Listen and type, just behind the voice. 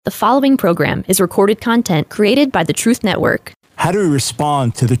The following program is recorded content created by the Truth Network. How do we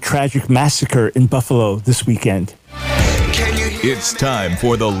respond to the tragic massacre in Buffalo this weekend? It's time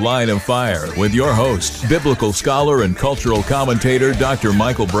for The Line of Fire with your host, biblical scholar and cultural commentator, Dr.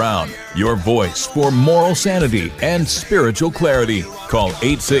 Michael Brown. Your voice for moral sanity and spiritual clarity. Call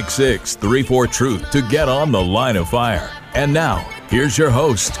 866-34-TRUTH to get on The Line of Fire. And now, here's your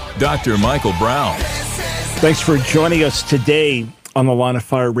host, Dr. Michael Brown. Thanks for joining us today on the Line of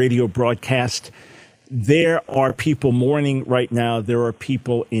Fire radio broadcast. There are people mourning right now. There are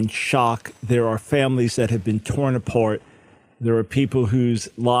people in shock. There are families that have been torn apart. There are people whose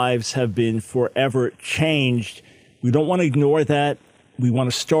lives have been forever changed. We don't want to ignore that. We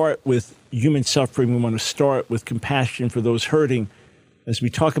want to start with human suffering. We want to start with compassion for those hurting. As we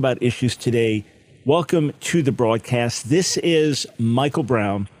talk about issues today, welcome to the broadcast. This is Michael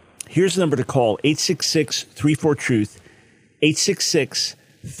Brown. Here's the number to call, 866-34-TRUTH.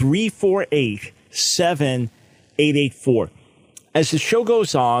 866-348-7884. As the show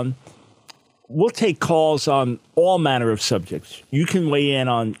goes on, we'll take calls on all manner of subjects. You can weigh in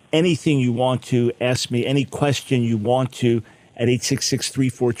on anything you want to, ask me any question you want to at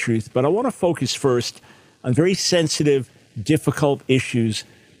 866-34-TRUTH. But I want to focus first on very sensitive, difficult issues.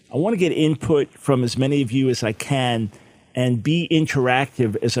 I want to get input from as many of you as I can and be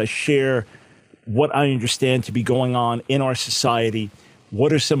interactive as I share what I understand to be going on in our society.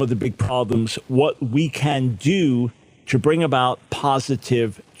 What are some of the big problems? What we can do to bring about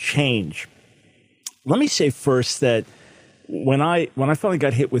positive change. Let me say first that when I finally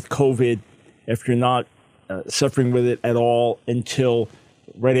got hit with COVID, after not suffering with it at all until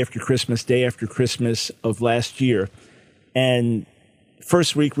right after Christmas, day after Christmas of last year, and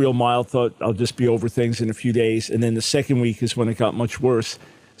first week real mild, thought I'll just be over things in a few days, and then the second week is when it got much worse.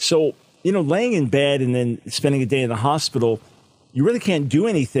 So, laying in bed and then spending a day in the hospital, you really can't do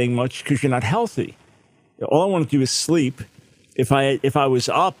anything much because you're not healthy. All I want to do is sleep. If I was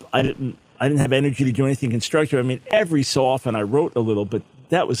up, I didn't have energy to do anything constructive. I mean, every so often I wrote a little, but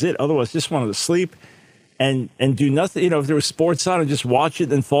that was it. Otherwise, just wanted to sleep and do nothing. If there was sports on, I'd just watch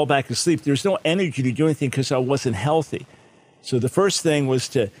it and fall back asleep. There's no energy to do anything because I wasn't healthy. So the first thing was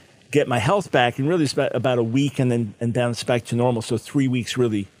to get my health back, and really it's about a week and bounce back to normal. So 3 weeks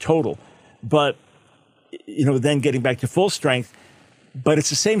really total. But, then getting back to full strength. But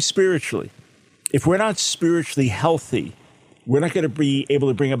it's the same spiritually. If we're not spiritually healthy, we're not going to be able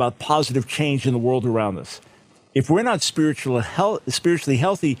to bring about positive change in the world around us. If we're not spiritually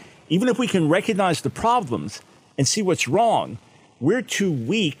healthy, even if we can recognize the problems and see what's wrong, we're too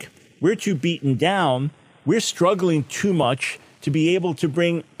weak, we're too beaten down, we're struggling too much to be able to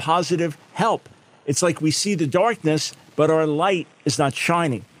bring positive help. It's like we see the darkness, but our light is not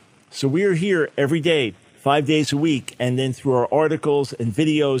shining. So we're here every day, 5 days a week, and then through our articles and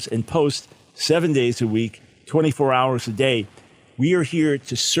videos and posts, 7 days a week, 24 hours a day. We are here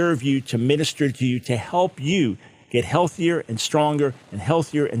to serve you, to minister to you, to help you get healthier and stronger and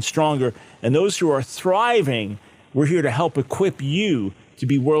healthier and stronger. And those who are thriving, we're here to help equip you to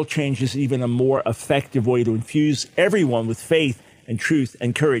be world changers, even a more effective way to infuse everyone with faith and truth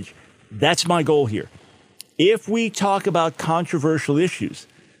and courage. That's my goal here. If we talk about controversial issues,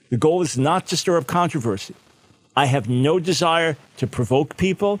 the goal is not to stir up controversy. I have no desire to provoke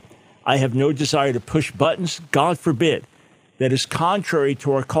people. I have no desire to push buttons. God forbid. That is contrary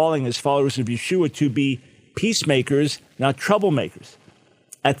to our calling as followers of Yeshua to be peacemakers, not troublemakers.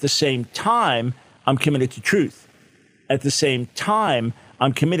 At the same time, I'm committed to truth. At the same time,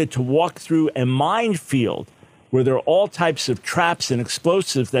 I'm committed to walk through a minefield where there are all types of traps and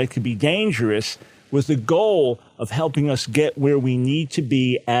explosives that could be dangerous, with the goal of helping us get where we need to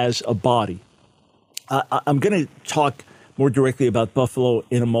be as a body. I'm going to talk more directly about Buffalo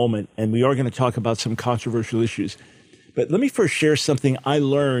in a moment, and we are going to talk about some controversial issues. But let me first share something I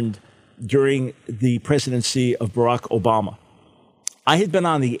learned during the presidency of Barack Obama. I had been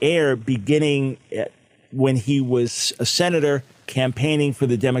on the air beginning when he was a senator campaigning for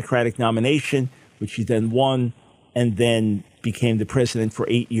the Democratic nomination, which he then won, and then became the president for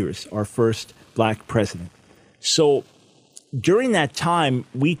 8 years, our first black president. So during that time,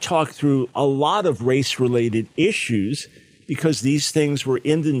 we talked through a lot of race-related issues because these things were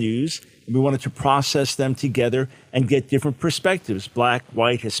in the news, and we wanted to process them together and get different perspectives: black,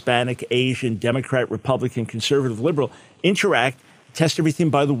 white, Hispanic, Asian, Democrat, Republican, conservative, liberal, interact, test everything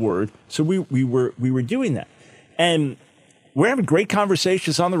by the word. So we were doing that. And we're having great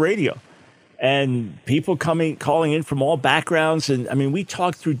conversations on the radio. And people calling in from all backgrounds. And I mean, we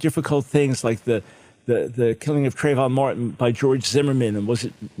talked through difficult things like the killing of Trayvon Martin by George Zimmerman, and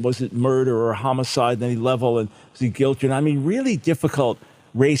was it murder or homicide at any level, and was he guilty? And I mean, really difficult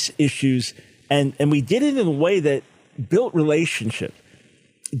race issues. And we did it in a way that built relationship,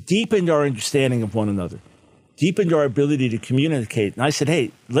 deepened our understanding of one another, deepened our ability to communicate. And I said,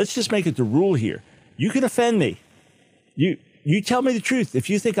 hey, let's just make it the rule here. You can offend me. You tell me the truth. If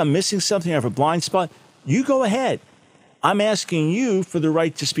you think I'm missing something, I have a blind spot, you go ahead. I'm asking you for the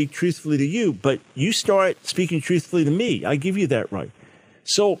right to speak truthfully to you, but you start speaking truthfully to me. I give you that right.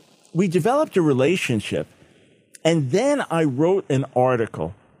 So we developed a relationship, and then I wrote an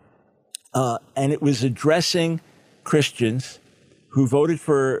article, and it was addressing Christians who voted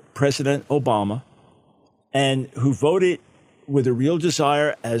for President Obama and who voted with a real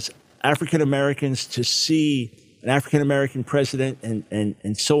desire as African Americans to see an African American president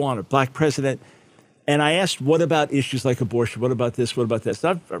and so on, a black president. And I asked, what about issues like abortion? What about this? What about this?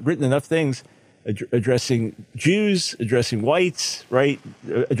 I've written enough things addressing Jews, addressing whites, right?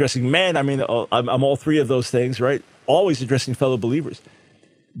 Addressing men. I mean, I'm all three of those things, right? Always addressing fellow believers.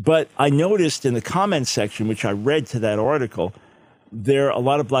 But I noticed in the comments section, which I read to that article, there are a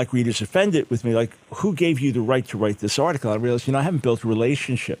lot of black readers offended with me, like, who gave you the right to write this article? I realized, I haven't built a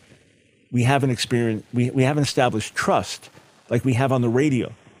relationship. We haven't established trust like we have on the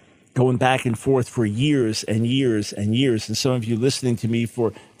radio, going back and forth for years and years and years. And some of you listening to me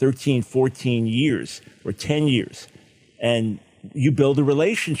for 13, 14 years or 10 years. And you build a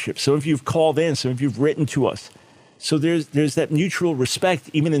relationship. Some of you have called in, some of you have written to us. So there's that mutual respect,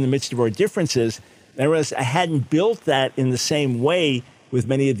 even in the midst of our differences. And I realized I hadn't built that in the same way with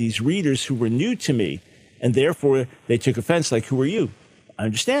many of these readers who were new to me. And therefore, they took offense, like, who are you? I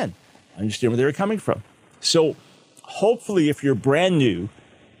understand where they were coming from. So hopefully, if you're brand new,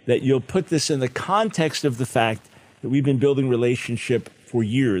 that you'll put this in the context of the fact that we've been building relationship for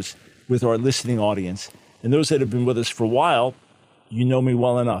years with our listening audience. And those that have been with us for a while, you know me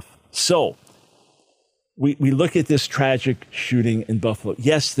well enough. So we look at this tragic shooting in Buffalo.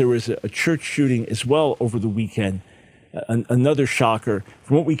 Yes, there was a church shooting as well over the weekend, another shocker.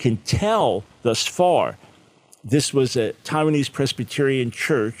 From what we can tell thus far, this was a Taiwanese Presbyterian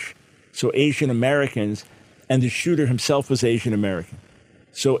church, so Asian Americans, and the shooter himself was Asian American.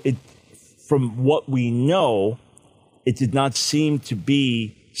 So from what we know, it did not seem to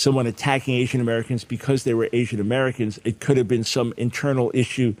be someone attacking Asian Americans because they were Asian Americans. It could have been some internal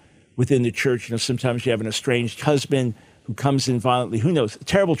issue within the church. Sometimes you have an estranged husband who comes in violently. Who knows?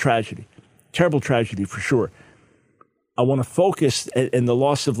 Terrible tragedy for sure. I want to focus, and the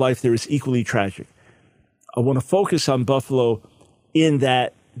loss of life there is equally tragic. I want to focus on Buffalo in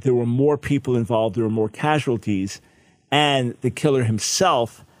that there were more people involved, there were more casualties, and the killer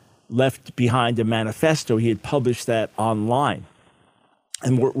himself left behind a manifesto. He had published that online.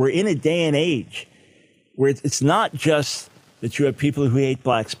 And we're in a day and age where it's not just that you have people who hate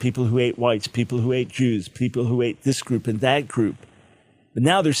blacks, people who hate whites, people who hate Jews, people who hate this group and that group. But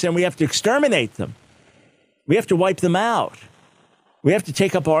now they're saying we have to exterminate them. We have to wipe them out. We have to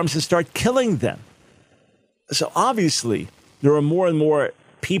take up arms and start killing them. So obviously, there are more and more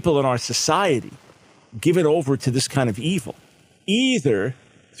people in our society given over to this kind of evil, either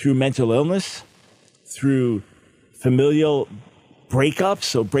through mental illness, through familial breakups,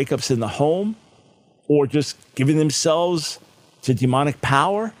 so breakups in the home, or just giving themselves to demonic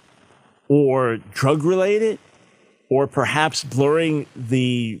power, or drug-related, or perhaps blurring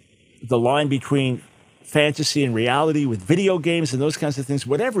the line between fantasy and reality with video games and those kinds of things.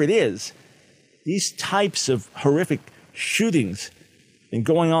 Whatever it is, these types of horrific shootings have been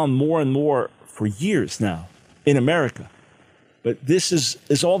going on more and more for years now in America. But this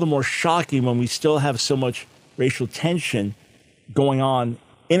is all the more shocking when we still have so much racial tension going on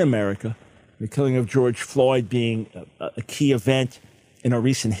in America. The killing of George Floyd being a key event in our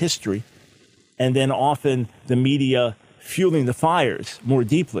recent history, and then often the media fueling the fires more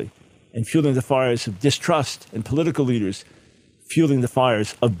deeply and fueling the fires of distrust, and political leaders fueling the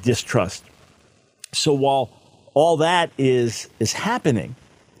fires of distrust. So while all that is happening,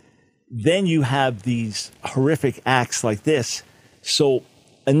 then you have these horrific acts like this. So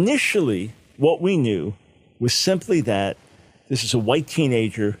initially, what we knew was simply that this is a white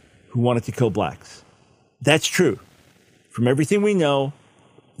teenager who wanted to kill blacks. That's true. From everything we know,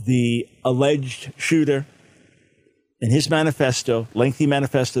 the alleged shooter in his manifesto, lengthy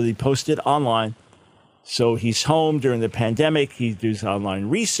manifesto that he posted online. So he's home during the pandemic. He does online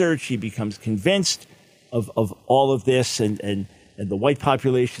research. He becomes convinced of all of this and the white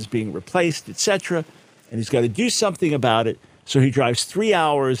population is being replaced, etc. And he's got to do something about it. So he drives 3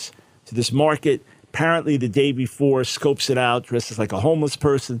 hours to this market, apparently the day before, scopes it out, dresses like a homeless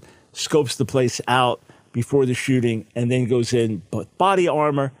person, scopes the place out before the shooting, and then goes in, body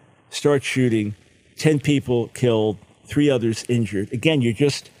armor, starts shooting, 10 people killed, 3 others injured. Again, you're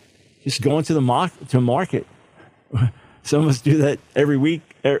just going to the market. Some of us do that every week,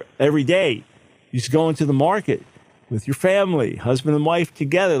 every day. You just go into the market with your family, husband and wife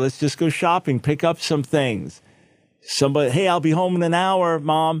together. Let's just go shopping, pick up some things. Somebody, hey, I'll be home in an hour,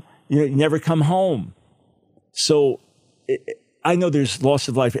 Mom. You never come home. So I know there's loss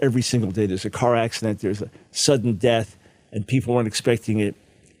of life every single day. There's a car accident, there's a sudden death, and people weren't expecting it.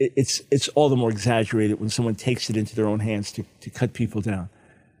 It's all the more exaggerated when someone takes it into their own hands to cut people down.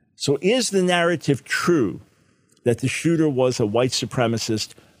 So is the narrative true that the shooter was a white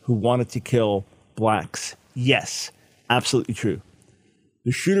supremacist who wanted to kill blacks? Yes, absolutely true.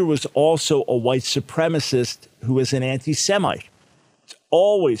 The shooter was also a white supremacist who was an anti-Semite. It's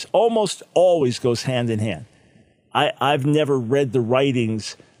almost always goes hand in hand. I've never read the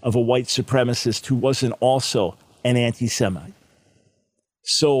writings of a white supremacist who wasn't also an anti-Semite.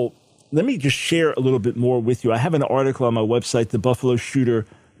 So let me just share a little bit more with you. I have an article on my website, The Buffalo Shooter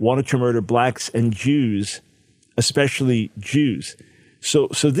Wanted to Murder Blacks and Jews, especially Jews. So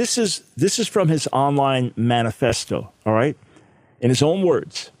this is from his online manifesto, all right? In his own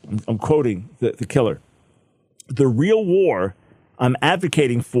words, I'm quoting the killer. The real war I'm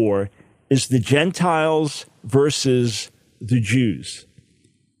advocating for is the Gentiles versus the Jews.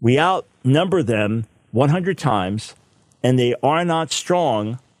 We outnumber them 100 times, and they are not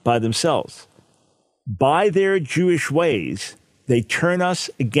strong by themselves. By their Jewish ways, they turn us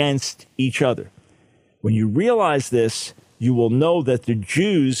against each other. When you realize this, you will know that the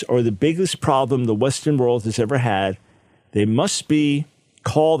Jews are the biggest problem the Western world has ever had. They must be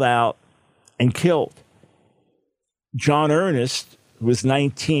called out and killed. John Earnest was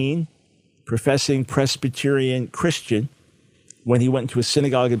 19, professing Presbyterian Christian, when he went to a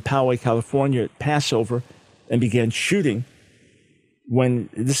synagogue in Poway, California at Passover and began shooting.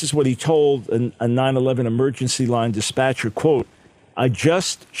 This is what he told a 9/11 emergency line dispatcher, quote, "I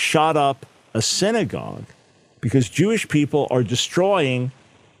just shot up a synagogue because Jewish people are destroying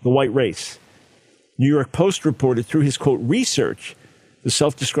the white race." New York Post reported through his, quote, research, the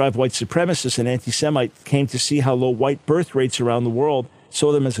self-described white supremacist and anti-Semite came to see how low white birth rates around the world,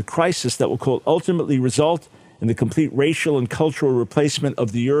 saw them as a crisis that will, quote, ultimately result in the complete racial and cultural replacement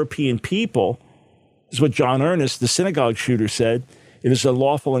of the European people. This is what John Earnest, the synagogue shooter, said. It is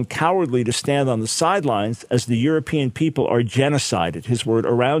unlawful and cowardly to stand on the sidelines as the European people are genocided, his word,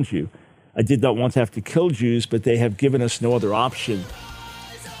 around you. I did not want to have to kill Jews, but they have given us no other option.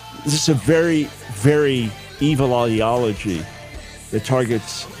 This is a very, very evil ideology that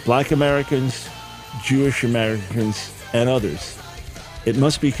targets Black Americans, Jewish Americans, and others. It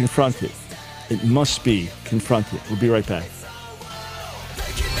must be confronted. It must be confronted. We'll be right back.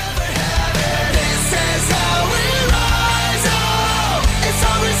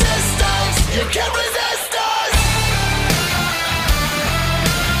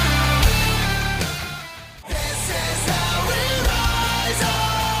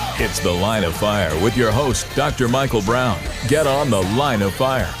 It's The Line of Fire with your host, Dr. Michael Brown. Get on The Line of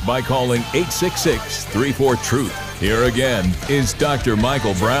Fire by calling 866-34-TRUTH. Here again is Dr.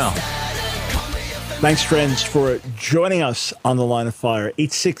 Michael Brown. Thanks, friends, for joining us on The Line of Fire.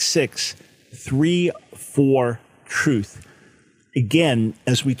 866-34-TRUTH. Again,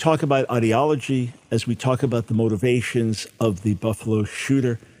 as we talk about ideology, as we talk about the motivations of the Buffalo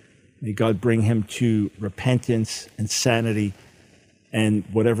shooter, may God bring him to repentance and sanity, and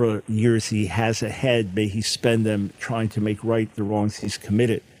whatever years he has ahead, may he spend them trying to make right the wrongs he's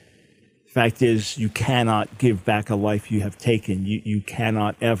committed. The fact is, you cannot give back a life you have taken. You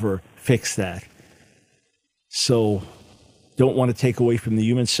cannot ever fix that. So don't want to take away from the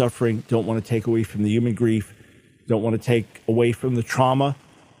human suffering, don't want to take away from the human grief, don't want to take away from the trauma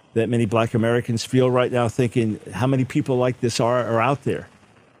that many Black Americans feel right now, thinking how many people like this are out there?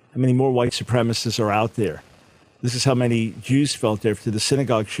 How many more white supremacists are out there? This is how many Jews felt after the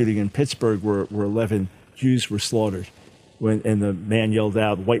synagogue shooting in Pittsburgh, where 11 Jews were slaughtered. And the man yelled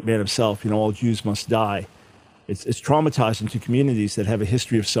out, white man himself, all Jews must die. It's traumatizing to communities that have a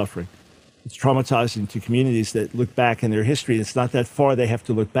history of suffering. It's traumatizing to communities that look back in their history. It's not that far they have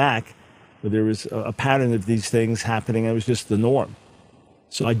to look back, but there was a pattern of these things happening. And it was just the norm.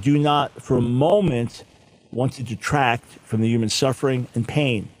 So I do not for a moment want to detract from the human suffering and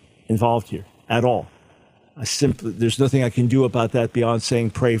pain involved here at all. There's nothing I can do about that beyond saying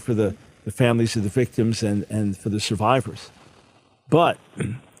pray for the families of the victims and for the survivors. But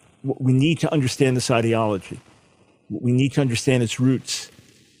we need to understand this ideology. We need to understand its roots.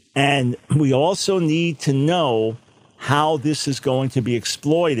 And we also need to know how this is going to be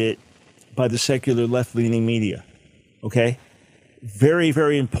exploited by the secular left-leaning media. Okay? Very,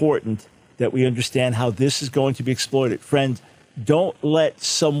 very important that we understand how this is going to be exploited. Friend, don't let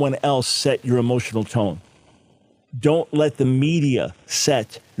someone else set your emotional tone. Don't let the media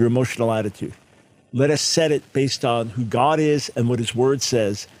set your emotional attitude. Let us set it based on who God is and what his word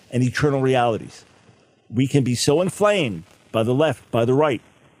says and eternal realities. We can be so inflamed by the left, by the right.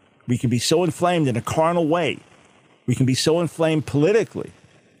 We can be so inflamed in a carnal way. We can be so inflamed politically.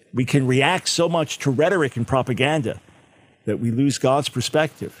 We can react so much to rhetoric and propaganda that we lose God's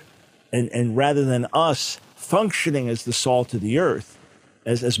perspective. And rather than us functioning as the salt of the earth,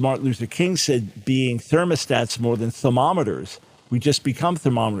 as Martin Luther King said, being thermostats more than thermometers, we just become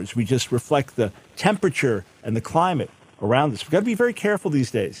thermometers. We just reflect the temperature and the climate around us. We've got to be very careful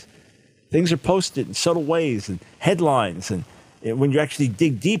these days. Things are posted in subtle ways and headlines. And when you actually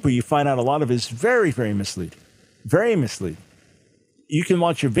dig deeper, you find out a lot of it is very, very misleading. Very misleading. You can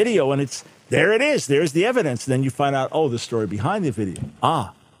watch a video and there it is. There's the evidence. Then you find out, the story behind the video.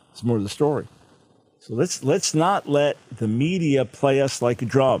 It's more of the story. So let's not let the media play us like a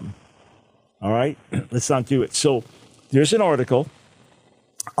drum. All right? Let's not do it. So there's an article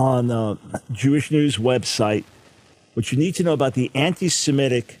on the Jewish News website, what you need to know about the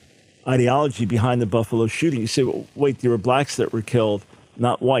anti-Semitic ideology behind the Buffalo shooting. You say, well, wait, there were blacks that were killed,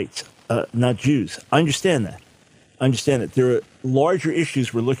 not whites, not Jews. I understand that. There are larger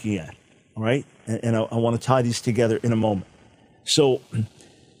issues we're looking at, all right? And I want to tie these together in a moment. So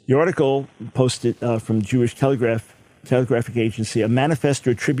the article posted from Jewish Telegraphic Agency, a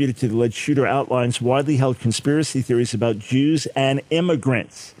manifesto attributed to the alleged shooter outlines widely held conspiracy theories about Jews and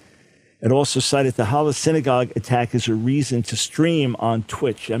immigrants. It also cited the Halle Synagogue attack as a reason to stream on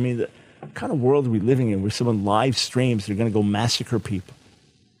Twitch. I mean, what kind of world are we living in where someone live streams they're going to go massacre people,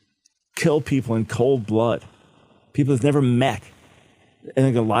 kill people in cold blood, people they've never met, and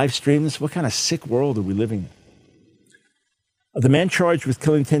they're going to live stream this? What kind of sick world are we living in? The man charged with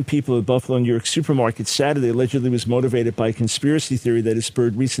killing 10 people at Buffalo, New York supermarket Saturday allegedly was motivated by a conspiracy theory that has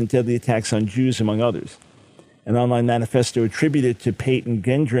spurred recent deadly attacks on Jews, among others. An online manifesto attributed to Peyton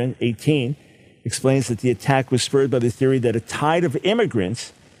Gendron, 18, explains that the attack was spurred by the theory that a tide of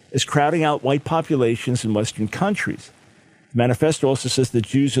immigrants is crowding out white populations in Western countries. The manifesto also says that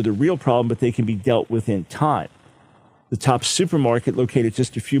Jews are the real problem, but they can be dealt with in time. The top supermarket, located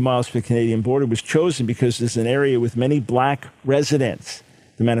just a few miles from the Canadian border, was chosen because it's an area with many black residents,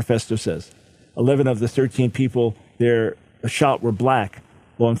 the manifesto says. 11 of the 13 people there shot were black,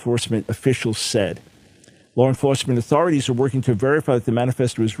 law enforcement officials said. Law enforcement authorities are working to verify that the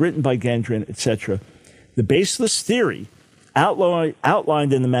manifesto was written by Gendron, etc. The baseless theory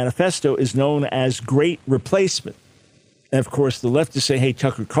outlined in the manifesto is known as Great Replacement. And, of course, the leftists say, hey,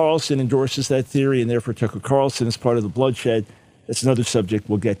 Tucker Carlson endorses that theory, and therefore Tucker Carlson is part of the bloodshed. That's another subject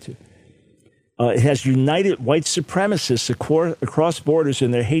we'll get to. It has united white supremacists across borders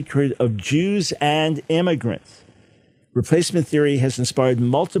in their hatred of Jews and immigrants. Replacement theory has inspired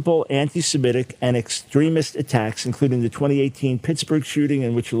multiple anti-Semitic and extremist attacks, including the 2018 Pittsburgh shooting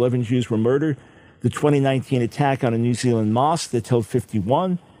in which 11 Jews were murdered, the 2019 attack on a New Zealand mosque that killed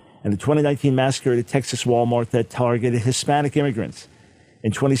 51, and the 2019 massacre at a Texas Walmart that targeted Hispanic immigrants.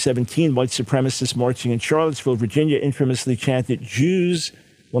 In 2017, white supremacists marching in Charlottesville, Virginia, infamously chanted, "Jews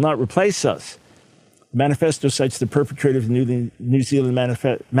will not replace us." The manifesto cites the perpetrator of the New Zealand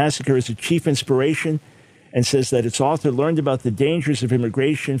massacre as a chief inspiration and says that its author learned about the dangers of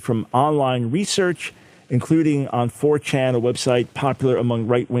immigration from online research, including on 4chan, a website popular among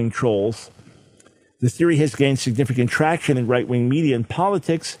right-wing trolls. The theory has gained significant traction in right-wing media and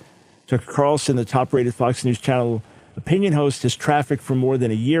politics. Tucker Carlson, the top-rated Fox News Channel opinion host, has trafficked for more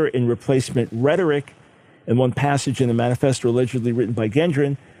than a year in replacement rhetoric. In one passage in the manifesto allegedly written by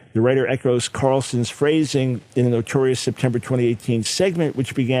Gendron, the writer echoes Carlson's phrasing in a notorious September 2018 segment,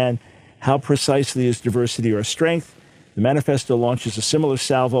 which began, "How precisely is diversity our strength?" The manifesto launches a similar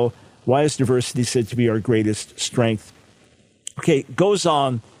salvo, "Why is diversity said to be our greatest strength?" Okay, goes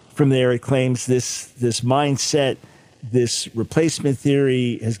on from there. It claims this mindset, this replacement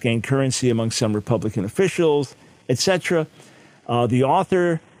theory has gained currency among some Republican officials, etc. The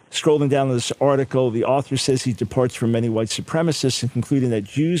author, scrolling down this article, the author says he departs from many white supremacists and concluding that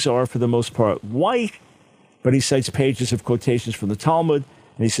Jews are, for the most part, white, but he cites pages of quotations from the Talmud,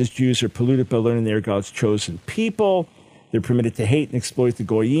 and he says Jews are polluted by learning they are God's chosen people. They're permitted to hate and exploit the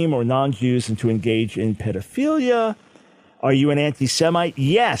Goyim or non-Jews and to engage in pedophilia. Are you an anti-Semite?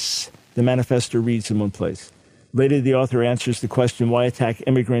 Yes, the manifesto reads in one place. Later, the author answers the question, why attack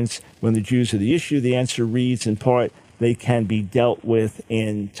immigrants when the Jews are the issue? The answer reads, in part, they can be dealt with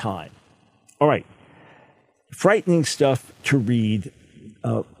in time. All right. Frightening stuff to read.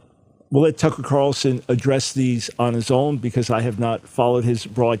 We'll let Tucker Carlson address these on his own because I have not followed his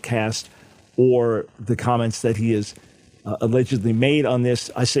broadcast or the comments that he has allegedly made on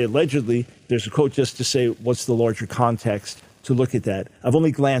this. I say allegedly. There's a quote just to say what's the larger context to look at that. I've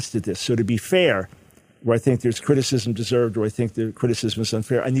only glanced at this. So to be fair, where I think there's criticism deserved or I think the criticism is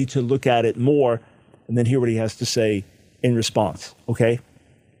unfair, I need to look at it more and then hear what he has to say in response, okay?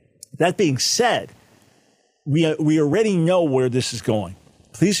 That being said, we already know where this is going.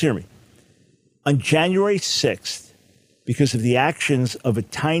 Please hear me. On January 6th, because of the actions of a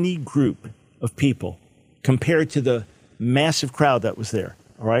tiny group of people compared to the massive crowd that was there,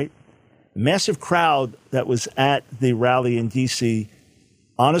 all right? The massive crowd that was at the rally in D.C.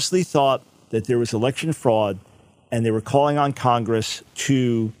 honestly thought that there was election fraud, and they were calling on Congress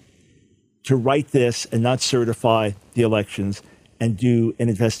to write this and not certify the elections and do an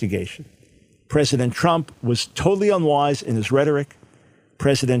investigation. President Trump was totally unwise in his rhetoric.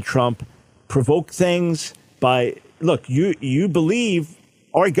 President Trump provoked things by, look, you believe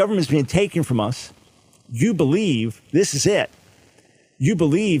our government is being taken from us. You believe this is it. You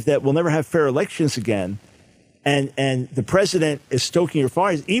believe that we'll never have fair elections again. And the president is stoking your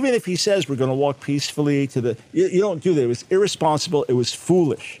fires, even if he says we're going to walk peacefully to the... You don't do that. It was irresponsible. It was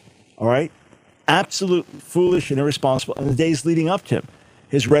foolish. All right? Absolutely foolish and irresponsible. And the days leading up to him,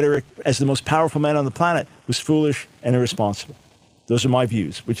 his rhetoric as the most powerful man on the planet was foolish and irresponsible. Those are my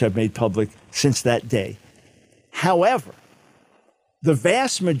views, which I've made public since that day. However, the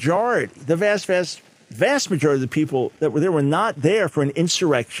vast majority of the people that were there were not there for an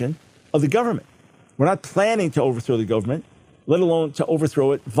insurrection of the government. We're not planning to overthrow the government, let alone to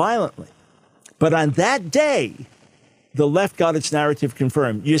overthrow it violently. But on that day, the left got its narrative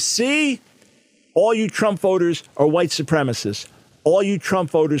confirmed. You see, all you Trump voters are white supremacists. All you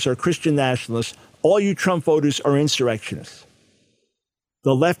Trump voters are Christian nationalists. All you Trump voters are insurrectionists.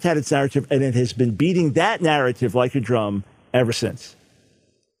 The left had its narrative, and it has been beating that narrative like a drum ever since.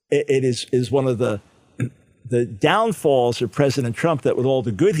 It is one of the downfalls of President Trump, that with all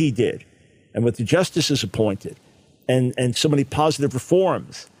the good he did, and with the justices appointed, and so many positive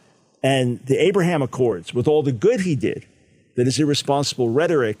reforms, and the Abraham Accords, with all the good he did, that his irresponsible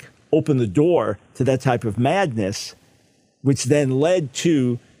rhetoric opened the door to that type of madness, which then led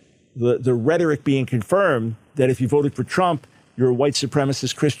to the rhetoric being confirmed that if you voted for Trump, you're a white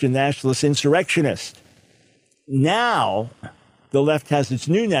supremacist, Christian nationalist, insurrectionist. Now, the left has its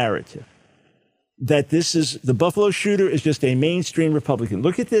new narrative, that this is the Buffalo shooter is just a mainstream Republican.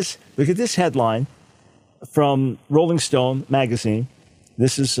 Look at this headline from Rolling Stone magazine.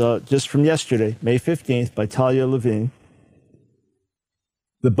 This is just from yesterday, May 15th, by Talia Levine.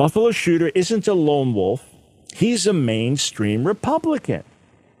 The Buffalo shooter isn't a lone wolf. He's a mainstream Republican.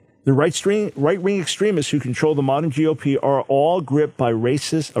 The right-wing extremists who control the modern GOP are all gripped by a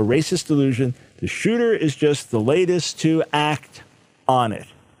racist delusion. The shooter is just the latest to act on it.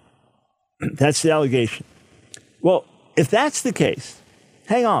 That's the allegation. Well, if that's the case,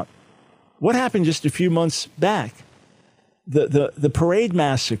 hang on. What happened just a few months back? The parade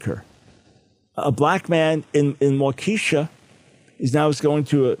massacre. A black man in Waukesha is now going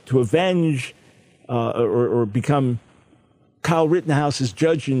to avenge or become Kyle Rittenhouse's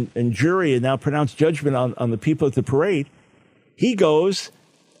judge and jury and now pronounce judgment on the people at the parade. He goes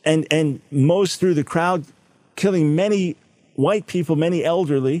and mows through the crowd, killing many white people, many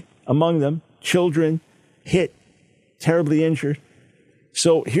elderly, among them children, hit, terribly injured.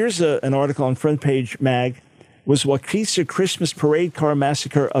 So here's an article on Front Page Mag. Was Waukesha Christmas parade car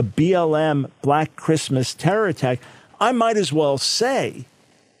massacre a BLM Black Christmas terror attack? I might as well say,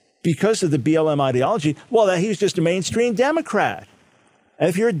 because of the BLM ideology, well, that he's just a mainstream Democrat. And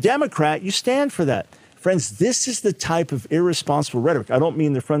if you're a Democrat, you stand for that. Friends, this is the type of irresponsible rhetoric. I don't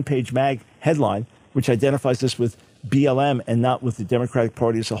mean the Front Page Mag headline, which identifies this with BLM and not with the Democratic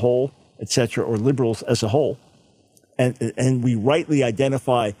Party as a whole, et cetera, or liberals as a whole. And we rightly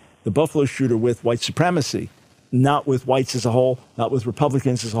identify the Buffalo shooter with white supremacy, not with whites as a whole, not with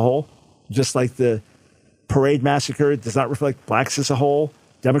Republicans as a whole, just like the parade massacre does not reflect blacks as a whole,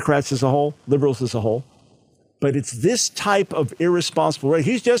 Democrats as a whole, liberals as a whole. But it's this type of irresponsible rhetoric.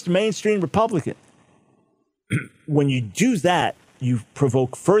 He's just a mainstream Republican. When you do that, you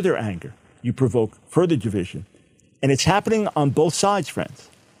provoke further anger. You provoke further division. And it's happening on both sides, friends.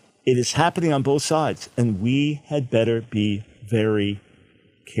 It is happening on both sides. And we had better be very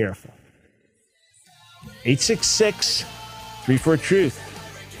careful. 866-34-TRUTH.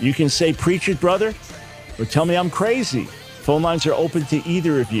 You can say, preach it, brother, or tell me I'm crazy. Phone lines are open to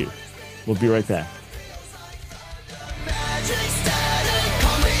either of you. We'll be right back.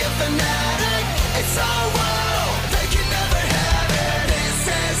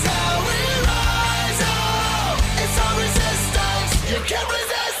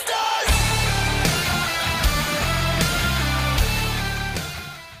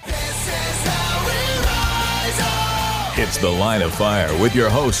 It's The Line of Fire with your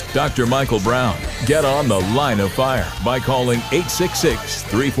host, Dr. Michael Brown. Get on The Line of Fire by calling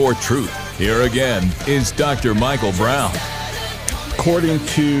 866-34-TRUTH. Here again is Dr. Michael Brown. According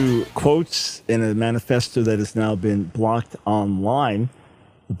to quotes in a manifesto that has now been blocked online,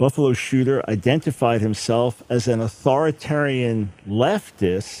 the Buffalo shooter identified himself as an authoritarian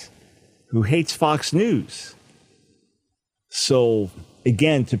leftist who hates Fox News. So,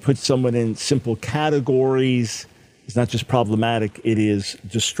 again, to put someone in simple categories is not just problematic, it is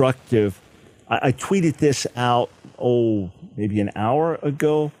destructive. I tweeted this out, maybe an hour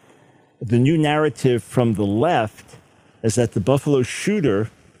ago. The new narrative from the left is that the Buffalo shooter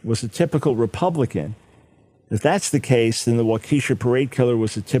was a typical Republican. If that's the case, then the Waukesha parade killer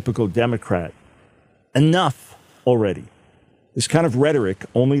was a typical Democrat. Enough already. This kind of rhetoric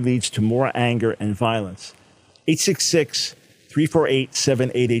only leads to more anger and violence.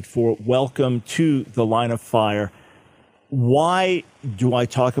 866-348-7884. Welcome to The Line of Fire. Why do I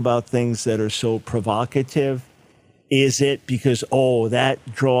talk about things that are so provocative? Is it because, that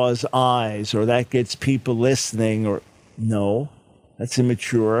draws eyes or that gets people listening? Or no, that's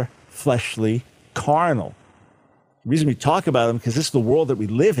immature, fleshly, carnal. The reason we talk about them because this is the world that we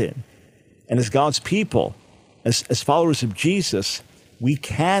live in. And as God's people, as followers of Jesus, we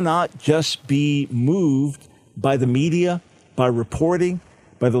cannot just be moved by the media, by reporting,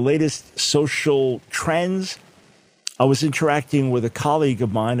 by the latest social trends. I was interacting with a colleague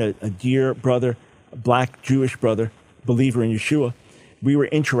of mine, a dear brother, a black Jewish brother, believer in Yeshua. We were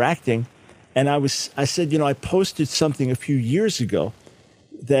interacting, and I said, I posted something a few years ago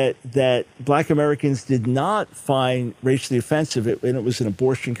that black Americans did not find racially offensive, and it was an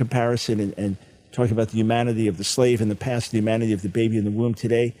abortion comparison and talking about the humanity of the slave in the past, the humanity of the baby in the womb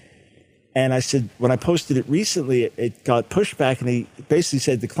today. And I said, when I posted it recently, it got pushback, and he basically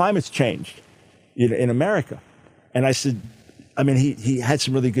said the climate's changed in America. And I said, he had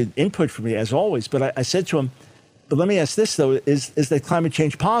some really good input for me, as always, but I said to him, but let me ask this, though, is that climate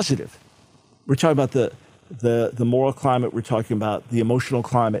change positive? We're talking about the moral climate, we're talking about the emotional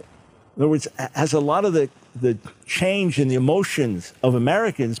climate. In other words, has a lot of the change in the emotions of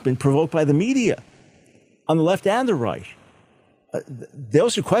Americans been provoked by the media on the left and the right?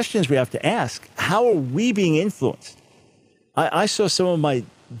 Those are questions we have to ask. How are we being influenced? I saw some of my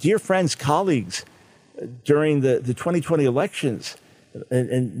dear friends, colleagues, during the 2020 elections,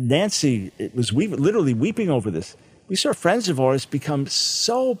 and Nancy was literally weeping over this. We saw friends of ours become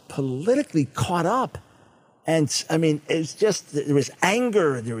so politically caught up. And it's just, there was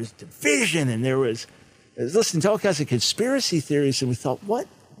anger, and there was division, and I was listening to all kinds of conspiracy theories, and we thought,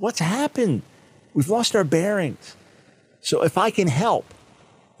 what's happened? We've lost our bearings. So if I can help,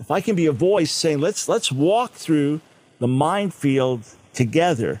 if I can be a voice saying, let's walk through the minefield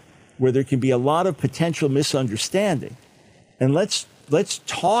together where there can be a lot of potential misunderstanding, and let's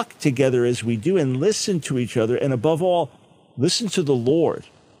talk together as we do and listen to each other, and above all, listen to the Lord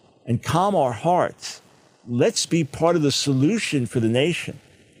and calm our hearts. Let's be part of the solution for the nation.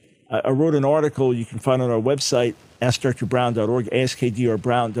 I wrote an article you can find on our website, askdrbrown.org,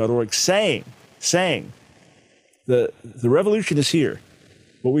 askdrbrown.org, saying the revolution is here.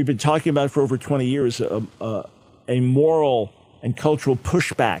 What we've been talking about for over 20 years, a moral and cultural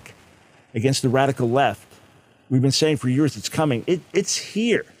pushback against the radical left. We've been saying for years it's coming. It's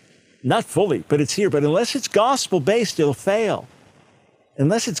here. Not fully, but it's here. But unless it's gospel-based, it'll fail.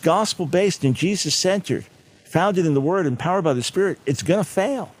 Unless it's gospel-based and Jesus-centered, founded in the Word, empowered by the Spirit, it's going to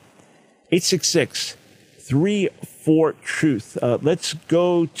fail. 866-34-TRUTH. Let's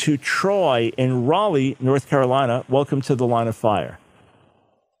go to Troy in Raleigh, North Carolina. Welcome to The Line of Fire.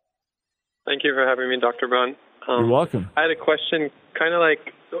 Thank you for having me, Dr. Brown. You're welcome. I had a question, kind of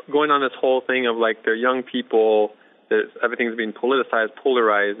like going on this whole thing of like they're young people, everything's being politicized,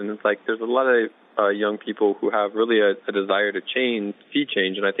 polarized, and it's like there's a lot of young people who have really a desire to see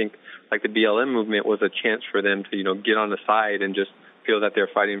change, and I think like the BLM movement was a chance for them to get on the side and just feel that they're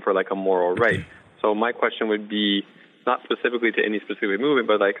fighting for like a moral right. So my question would be not specifically to any specific movement,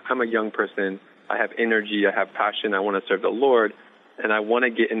 but like I'm a young person, I have energy, I have passion, I want to serve the Lord, and I want to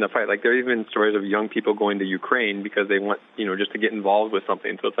get in the fight. Like there are even stories of young people going to Ukraine because they want just to get involved with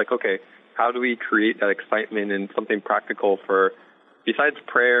something. So it's like, okay, how do we create that excitement and something practical for, besides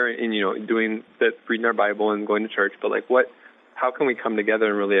prayer and, doing that, reading our Bible and going to church, but like how can we come together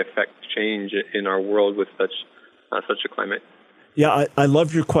and really affect change in our world with such a climate? Yeah, I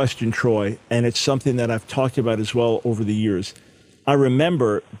love your question, Troy, and it's something that I've talked about as well over the years. I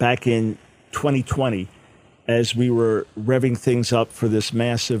remember back in 2020, as we were revving things up for this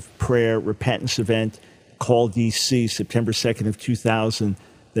massive prayer repentance event called DC, September 2nd of 2000,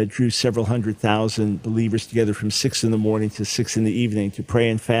 that drew several 100,000 believers together from 6 in the morning to 6 in the evening to pray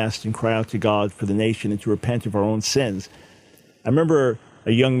and fast and cry out to God for the nation and to repent of our own sins. I remember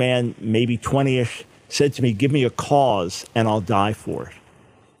a young man, maybe 20-ish, said to me, "Give me a cause and I'll die for it."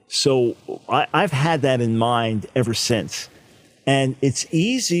 So I've had that in mind ever since. And it's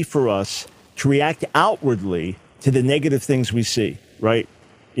easy for us to react outwardly to the negative things we see, right?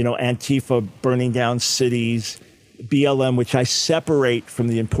 You know, Antifa burning down cities, BLM, which I separate from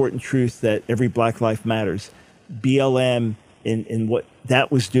the important truth that every black life matters. BLM in what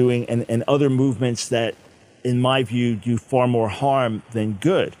that was doing and other movements that, in my view, do far more harm than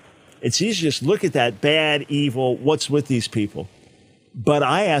good. It's easy to just look at that bad, evil, what's with these people? But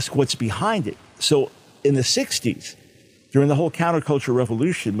I ask what's behind it. So in the 60s, during the whole counterculture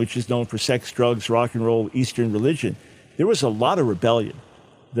revolution, which is known for sex, drugs, rock and roll, Eastern religion, there was a lot of rebellion.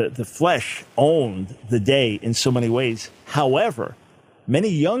 The flesh owned the day in so many ways. However, many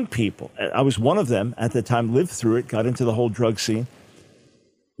young people, I was one of them at the time, lived through it, got into the whole drug scene.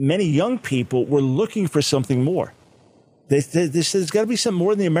 Many young people were looking for something more. They said, there's got to be something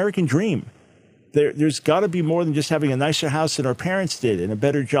more than the American dream. There's got to be more than just having a nicer house than our parents did and a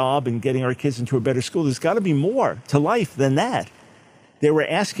better job and getting our kids into a better school. There's got to be more to life than that. They were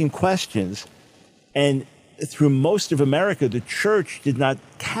asking questions, and through most of America, the church did not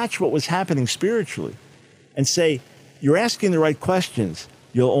catch what was happening spiritually and say, you're asking the right questions.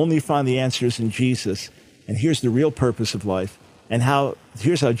 You'll only find the answers in Jesus. And here's the real purpose of life. And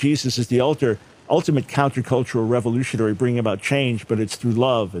here's how Jesus is the ultimate countercultural revolutionary, bringing about change, but it's through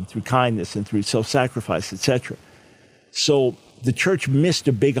love and through kindness and through self-sacrifice, etc. So the church missed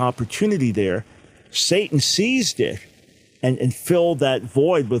a big opportunity there. Satan seized it and filled that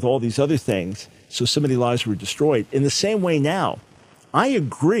void with all these other things. So many lives were destroyed. In the same way now, I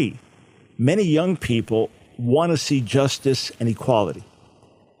agree, many young people want to see justice and equality.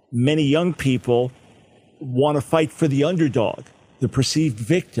 Many young people want to fight for the underdog, the perceived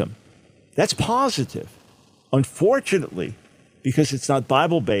victim. That's positive. Unfortunately, because it's not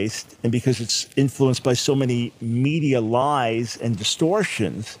Bible-based and because it's influenced by so many media lies and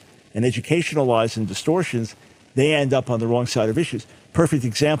distortions and educational lies and distortions, they end up on the wrong side of issues. Perfect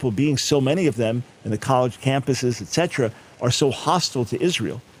example being so many of them in the college campuses, etc., are so hostile to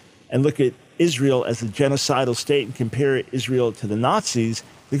Israel. And look at Israel as a genocidal state and compare Israel to the Nazis.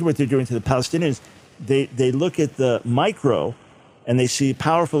 Look at what they're doing to the Palestinians. They look at the micro and they see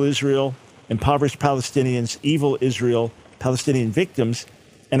powerful Israel, impoverished Palestinians, evil Israel, Palestinian victims.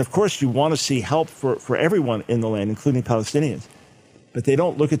 And of course, you want to see help for everyone in the land, including Palestinians. But they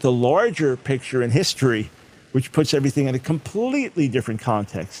don't look at the larger picture in history, which puts everything in a completely different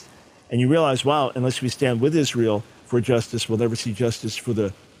context. And you realize, wow, unless we stand with Israel for justice, we'll never see justice for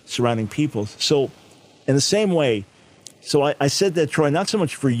the surrounding peoples. So in the same way, so I said that, Troy, not so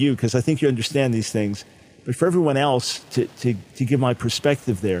much for you, because I think you understand these things, but for everyone else to give my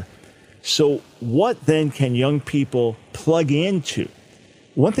perspective there. So what then can young people plug into?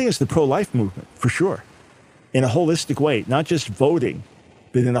 One thing is the pro-life movement, for sure, in a holistic way, not just voting,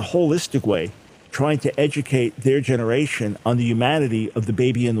 but in a holistic way, trying to educate their generation on the humanity of the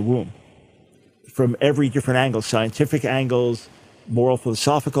baby in the womb from every different angle, scientific angles, moral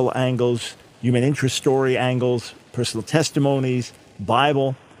philosophical angles, human interest story angles, personal testimonies,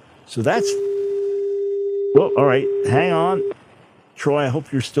 Bible. So that's, well, all right, hang on. Troy, I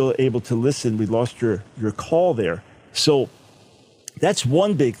hope you're still able to listen. We lost your call there. So that's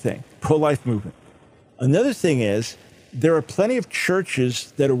one big thing, pro-life movement. Another thing is, there are plenty of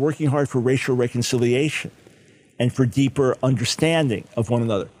churches that are working hard for racial reconciliation and for deeper understanding of one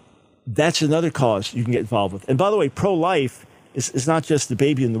another. That's another cause you can get involved with. And by the way, pro-life is not just the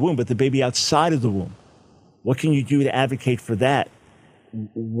baby in the womb, but the baby outside of the womb. What can you do to advocate for that?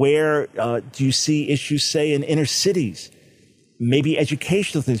 Where do you see issues, say, in inner cities? Maybe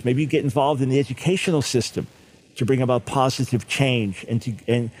educational things. Maybe you get involved in the educational system to bring about positive change.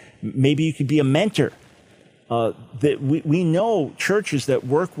 And maybe you could be a mentor. That we know churches that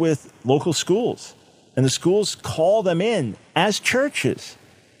work with local schools, and the schools call them in as churches,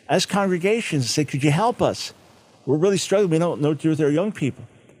 as congregations, and say, could you help us? We're really struggling. We don't know what to do with our young people.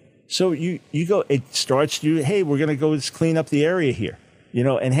 So you go, it starts you, hey, we're going to go just clean up the area here,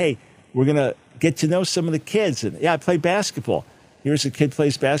 and hey, we're going to get to know some of the kids. And yeah, I play basketball. Here's a kid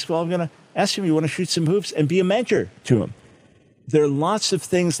plays basketball. I'm going to ask him, you want to shoot some hoops, and be a mentor to him. There are lots of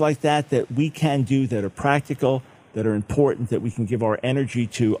things like that we can do that are practical, that are important, that we can give our energy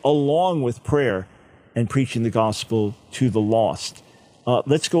to, along with prayer and preaching the gospel to the lost.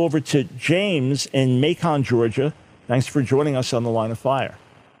 Let's go over to James in Macon, Georgia. Thanks for joining us on the Line of Fire.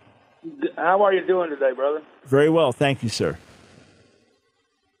 How are you doing today, brother? Very well. Thank you, sir.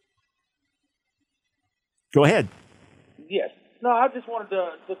 Go ahead. Yes. No, I just wanted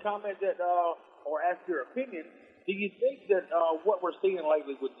to comment that or ask your opinion. Do you think that what we're seeing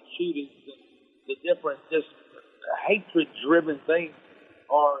lately with the shootings and the different just hatred-driven things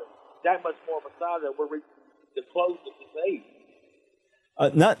are that much more of a sign that we're reaching the close of this age?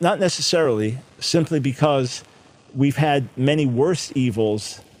 Not necessarily, simply because we've had many worse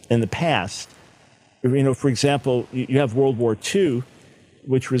evils in the past. You know, for example, you have World War II,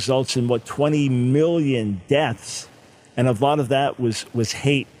 which results in 20 million deaths, and a lot of that was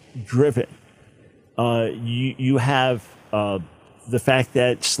hate-driven. You have the fact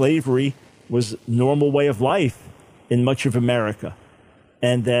that slavery was a normal way of life in much of America,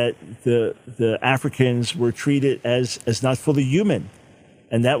 and that the Africans were treated as not fully human,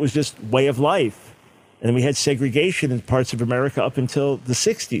 and that was just way of life. And we had segregation in parts of America up until the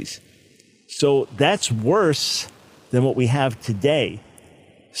 60s. So that's worse than what we have today.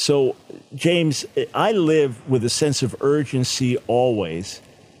 So, James, I live with a sense of urgency always,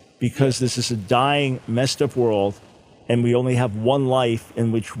 because this is a dying, messed up world, and we only have one life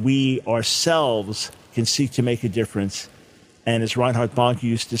in which we ourselves can seek to make a difference. And as Reinhard Bonnke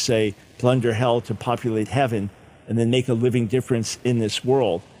used to say, plunder hell to populate heaven, and then make a living difference in this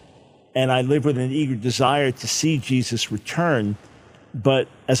world. And I live with an eager desire to see Jesus return. But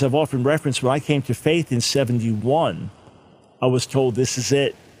as I've often referenced, when I came to faith in 71, I was told this is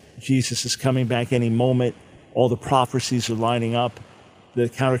it. Jesus is coming back any moment. All the prophecies are lining up. The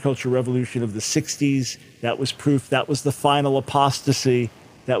counterculture revolution of the 60s, that was proof. That was the final apostasy.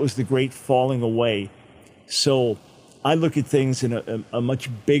 That was the great falling away. So I look at things in a much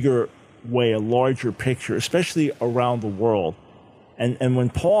bigger way, a larger picture, especially around the world. And when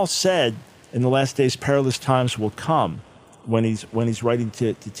Paul said, in the last days, perilous times will come, when he's writing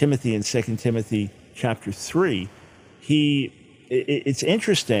to Timothy in 2 Timothy chapter 3, it's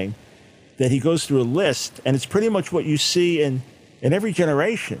interesting that he goes through a list, and it's pretty much what you see in every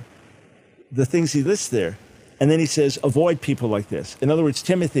generation, the things he lists there. And then he says, avoid people like this. In other words,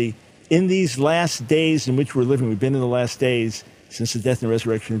 Timothy, in these last days in which we're living, we've been in the last days since the death and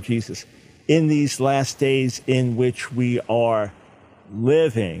resurrection of Jesus, in these last days in which we are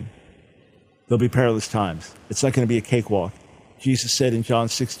living, there'll be perilous times. It's not going to be a cakewalk. Jesus said in John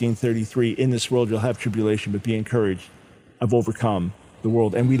 16:33, in this world you'll have tribulation, but be encouraged. I've overcome the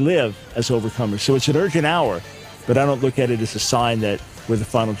world. And we live as overcomers. So it's an urgent hour, but I don't look at it as a sign that we're the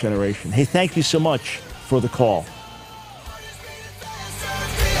final generation. Hey, thank you so much for the call.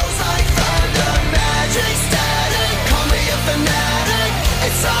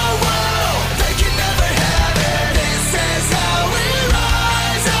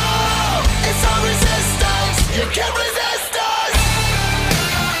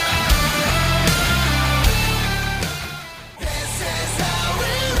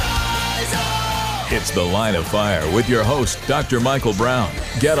 It's The Line of Fire with your host, Dr. Michael Brown.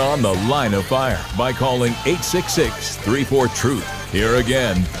 Get on The Line of Fire by calling 866-34-TRUTH. Here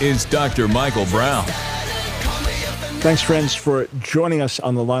again is Dr. Michael Brown. Thanks, friends, for joining us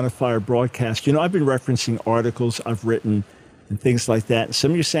on the Line of Fire broadcast. You know, I've been referencing articles I've written and things like that.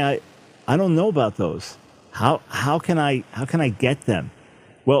 Some of you say, I don't know about those. How can I get them?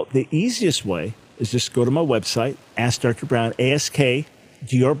 Well, the easiest way is just go to my website, Ask Dr. Brown,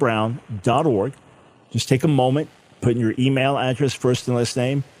 askdrbrown.org. Just take a moment, put in your email address, first and last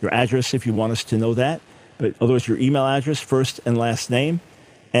name, your address if you want us to know that, but otherwise your email address, first and last name,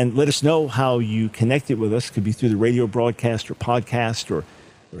 and let us know how you connected with us. It could be through the radio broadcast or podcast or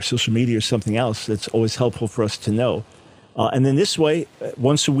social media or something else. That's always helpful for us to know. And then this way,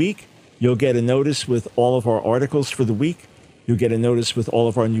 once a week, you'll get a notice with all of our articles for the week. You'll get a notice with all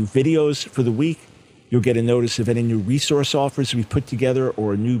of our new videos for the week. You'll get a notice of any new resource offers we put together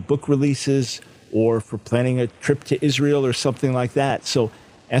or new book releases, or for planning a trip to Israel or something like that. So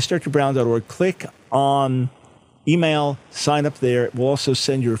AskDrBrown.org, click on email, sign up there. We'll also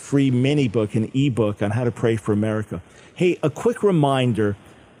send you a free mini book, an ebook on how to pray for America. Hey, a quick reminder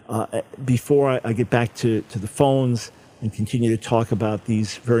before I get back to the phones and continue to talk about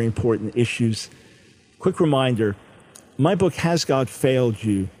these very important issues. Quick reminder, my book, Has God Failed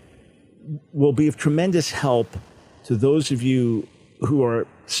You?, will be of tremendous help to those of you who are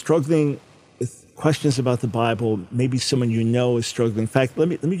struggling with questions about the Bible. Maybe someone you know is struggling. In fact, let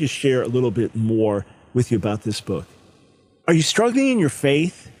me just share a little bit more with you about this book. Are you struggling in your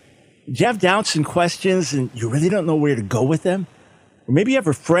faith? Do you have doubts and questions and you really don't know where to go with them? Or maybe you have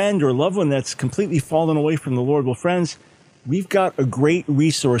a friend or a loved one that's completely fallen away from the Lord. Well, friends, we've got a great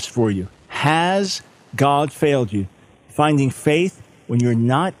resource for you. Has God Failed You? Finding faith when you're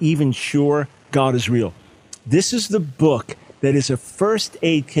not even sure God is real. This is the book that is a first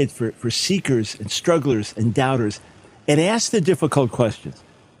aid kit for seekers and strugglers and doubters. It asks the difficult questions.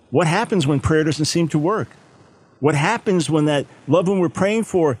 What happens when prayer doesn't seem to work? What happens when that loved one we're praying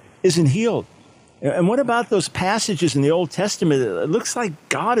for isn't healed? And what about those passages in the Old Testament? It looks like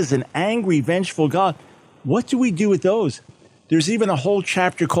God is an angry, vengeful God. What do we do with those? There's even a whole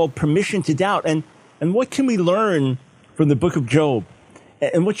chapter called Permission to Doubt. And what can we learn from the book of Job?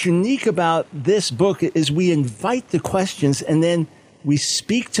 And what's unique about this book is we invite the questions and then we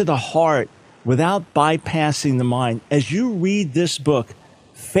speak to the heart without bypassing the mind. As you read this book,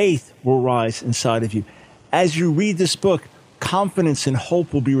 faith will rise inside of you. As you read this book, confidence and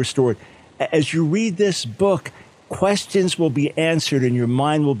hope will be restored. As you read this book, questions will be answered and your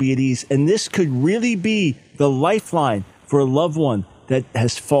mind will be at ease. And this could really be the lifeline for a loved one that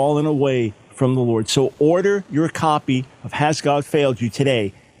has fallen away from the Lord. So order your copy of Has God Failed You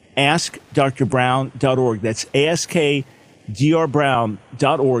today. AskDrBrown.org. That's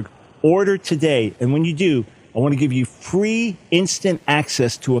AskDrBrown.org. Order today. And when you do, I want to give you free instant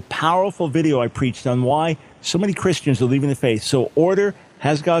access to a powerful video I preached on why so many Christians are leaving the faith. So order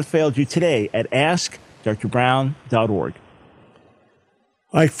Has God Failed You today at AskDrBrown.org.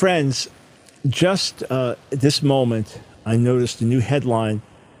 All right, friends, just this moment, I noticed a new headline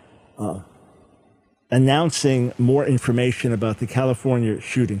announcing more information about the California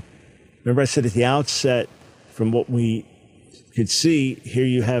shooting. Remember I said at the outset, from what we could see, here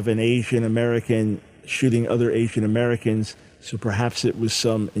you have an Asian American shooting other Asian Americans, so perhaps it was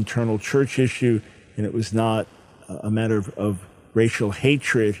some internal church issue and it was not a matter of racial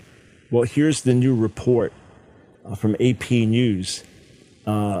hatred. Well, here's the new report from AP News.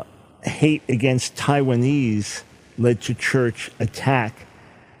 Hate against Taiwanese led to church attack.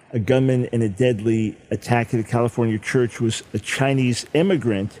 A gunman in a deadly attack at a California church was a Chinese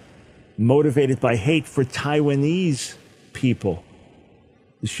immigrant motivated by hate for Taiwanese people.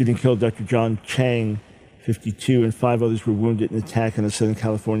 The shooting killed Dr. John Chang, 52, and 5 others were wounded in an attack on a Southern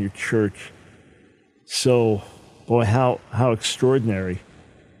California church. So, boy, how extraordinary.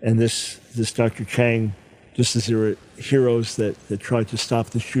 And this Dr. Chang, just as there were heroes that tried to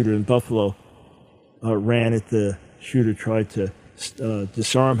stop the shooter in Buffalo, ran at the shooter, tried to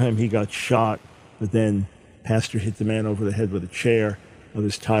disarm him. He got shot, but then pastor hit the man over the head with a chair.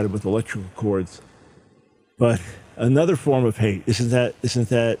 Others tied him with electrical cords. But another form of hate, isn't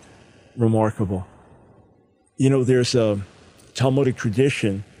that remarkable? You know, there's a Talmudic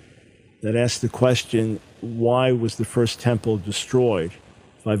tradition that asks the question, why was the first temple destroyed,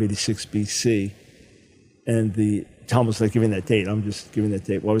 586 BC? And the Talmud's not giving that date. I'm just giving that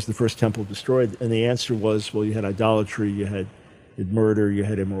date. Why was the first temple destroyed? And the answer was, well, you had idolatry, you had murder, you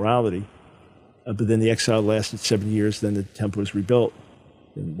had immorality. But then the exile lasted 7 years, then the temple was rebuilt.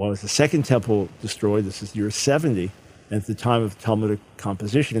 And why was the second temple destroyed? This is year 70. And at the time of Talmudic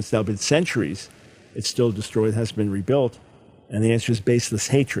composition, it's now been centuries. It's still destroyed, hasn't been rebuilt. And the answer is baseless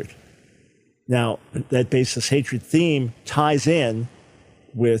hatred. Now, that baseless hatred theme ties in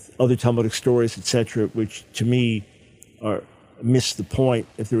with other Talmudic stories, etc., which to me miss the point.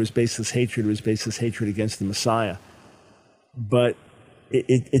 If there was baseless hatred, it was baseless hatred against the Messiah. But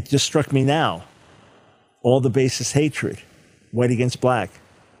it just struck me now. All the baseless hatred, white against black,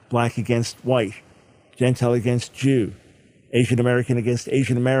 black against white, Gentile against Jew, Asian American against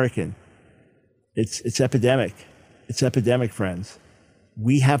Asian American. It's epidemic. It's epidemic, friends.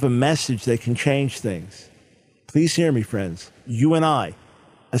 We have a message that can change things. Please hear me, friends. You and I,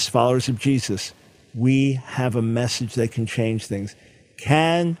 as followers of Jesus, we have a message that can change things.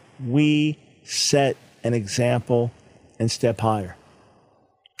 Can we set an example and step higher?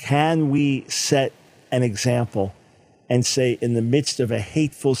 Can we set an example and say, in the midst of a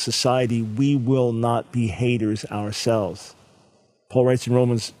hateful society, we will not be haters ourselves? Paul writes in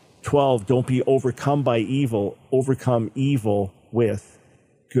Romans 12, don't be overcome by evil, overcome evil with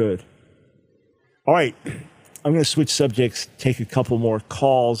good. All right, I'm going to switch subjects, take a couple more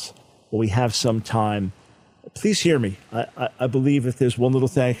calls while we have some time. Please hear me. I believe if there's one little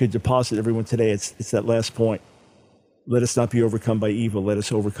thing I could deposit everyone today, it's that last point. Let us not be overcome by evil. Let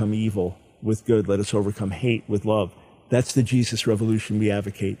us overcome evil with good. Let us overcome hate with love. That's the Jesus revolution we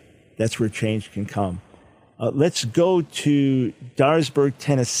advocate. That's where change can come. Let's go to Dyersburg,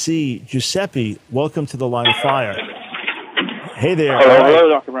 Tennessee. Giuseppe, welcome to the Line of Fire. Hey there. Hello,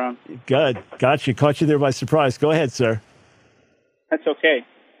 Dr. Brown. Good. Got you. Caught you there by surprise. Go ahead, sir. That's okay.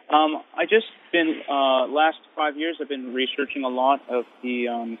 I just been, last 5 years, I've been researching a lot of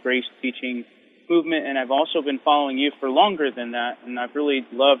the grace teaching movement, and I've also been following you for longer than that, and I've really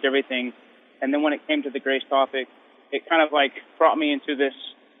loved everything. And then when it came to the grace topic, it kind of like brought me into this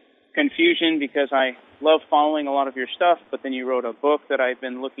confusion because I love following a lot of your stuff, but then you wrote a book that I've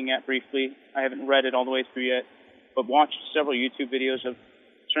been looking at briefly. I haven't read it all the way through yet, but watched several YouTube videos of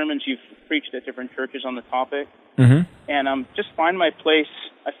sermons you've preached at different churches on the topic. Mm-hmm. And just find my place.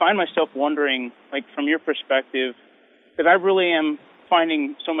 I find myself wondering, like, from your perspective, because I really am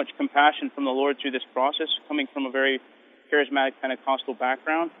finding so much compassion from the Lord through this process, coming from a very charismatic Pentecostal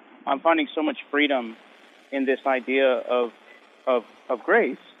background. I'm finding so much freedom in this idea of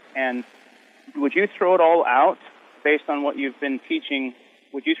grace. And would you throw it all out based on what you've been teaching?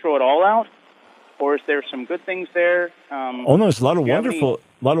 Would you throw it all out, or is there some good things there? Oh no, there's a lot of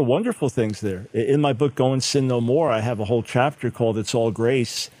wonderful things there. In my book, Go and Sin No More, I have a whole chapter called "It's All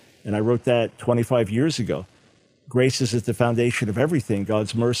Grace," and I wrote that 25 years ago. Grace is at the foundation of everything: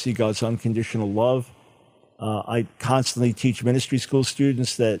 God's mercy, God's unconditional love. I constantly teach ministry school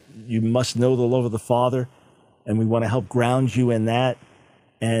students that you must know the love of the Father, and we want to help ground you in that.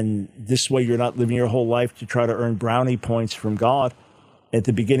 And this way you're not living your whole life to try to earn brownie points from God. At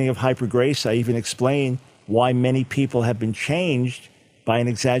the beginning of Hyper Grace, I even explain why many people have been changed by an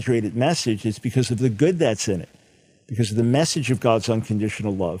exaggerated message. It's because of the good that's in it, because of the message of God's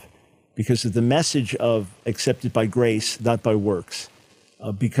unconditional love, because of the message of accepted by grace, not by works,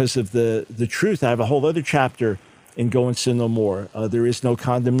 because of the truth. I have a whole other chapter in Go and Sin No More. There is no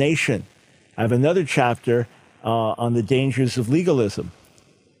condemnation. I have another chapter on the dangers of legalism.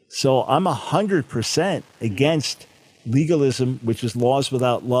 So I'm 100% against legalism, which is laws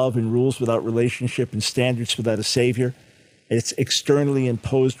without love and rules without relationship and standards without a savior. It's externally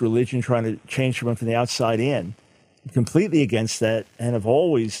imposed religion trying to change someone from the outside in. I'm completely against that and have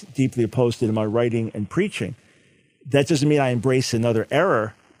always deeply opposed it in my writing and preaching. That doesn't mean I embrace another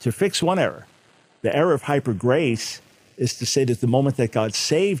error to fix one error. The error of hyper grace is to say that the moment that God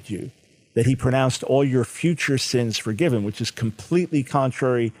saved you, that he pronounced all your future sins forgiven, which is completely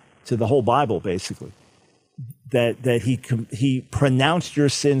contrary to the whole Bible, basically. That he pronounced your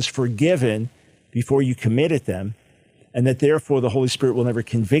sins forgiven before you committed them, and that therefore the Holy Spirit will never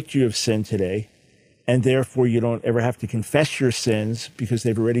convict you of sin today, and therefore you don't ever have to confess your sins because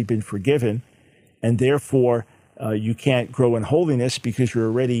they've already been forgiven, and therefore you can't grow in holiness because you're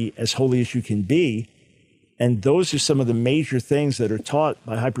already as holy as you can be. And those are some of the major things that are taught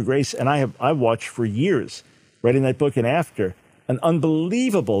by Hyper Grace. And I watched for years, writing that book and after, an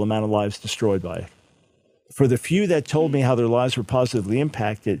unbelievable amount of lives destroyed by it. For the few that told me how their lives were positively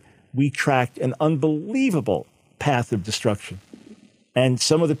impacted, we tracked an unbelievable path of destruction. And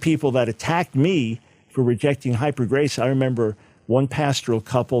some of the people that attacked me for rejecting Hyper Grace, I remember one pastoral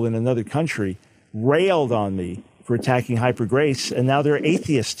couple in another country railed on me for attacking Hyper Grace, and now they're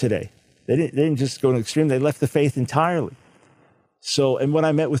atheists today. They didn't just go to an extreme, they left the faith entirely. So, and when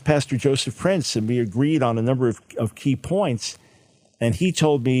I met with Pastor Joseph Prince, and we agreed on a number of key points, and he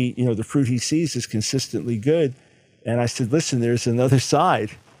told me, the fruit he sees is consistently good. And I said, listen, there's another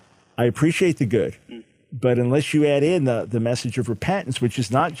side. I appreciate the good, but unless you add in the message of repentance, which is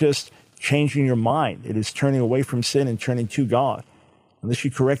not just changing your mind, it is turning away from sin and turning to God. Unless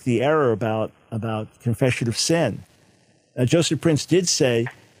you correct the error about confession of sin. Now, Joseph Prince did say,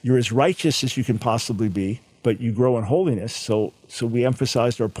 you're as righteous as you can possibly be, but you grow in holiness. So we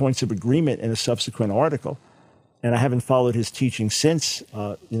emphasized our points of agreement in a subsequent article. And I haven't followed his teaching since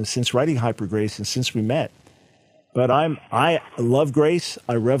writing Hyper Grace and since we met. But I love grace.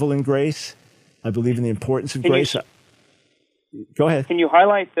 I revel in grace. I believe in the importance of grace. Go ahead. Can you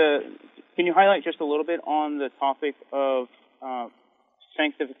highlight just a little bit on the topic of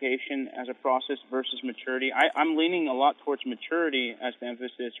sanctification as a process versus maturity? I'm leaning a lot towards maturity as the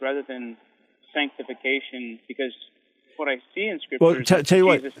emphasis rather than sanctification, because what I see in Scripture. Well, tell you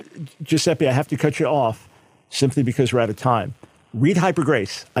what, Giuseppe, I have to cut you off simply because we're out of time. Read Hyper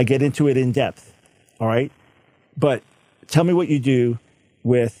Grace. I get into it in depth. All right, but tell me what you do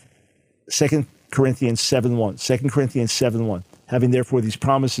with 2 Corinthians 7:1. 2 Corinthians 7:1. Having therefore these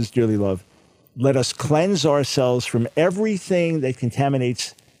promises, dearly loved, let us cleanse ourselves from everything that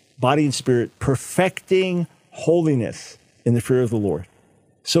contaminates body and spirit, perfecting holiness in the fear of the Lord.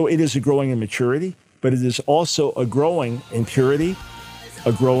 So it is a growing in maturity, but it is also a growing in purity,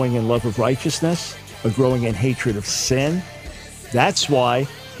 a growing in love of righteousness, a growing in hatred of sin. That's why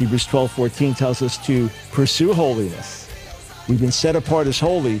Hebrews 12:14 tells us to pursue holiness. We've been set apart as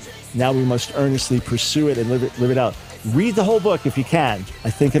holy. Now we must earnestly pursue it and live it out. Read the whole book if you can. I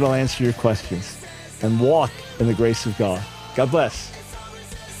think it'll answer your questions. And walk in the grace of God. God bless.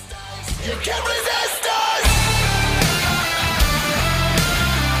 You can't resist us!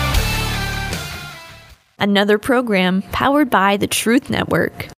 Another program powered by the Truth Network.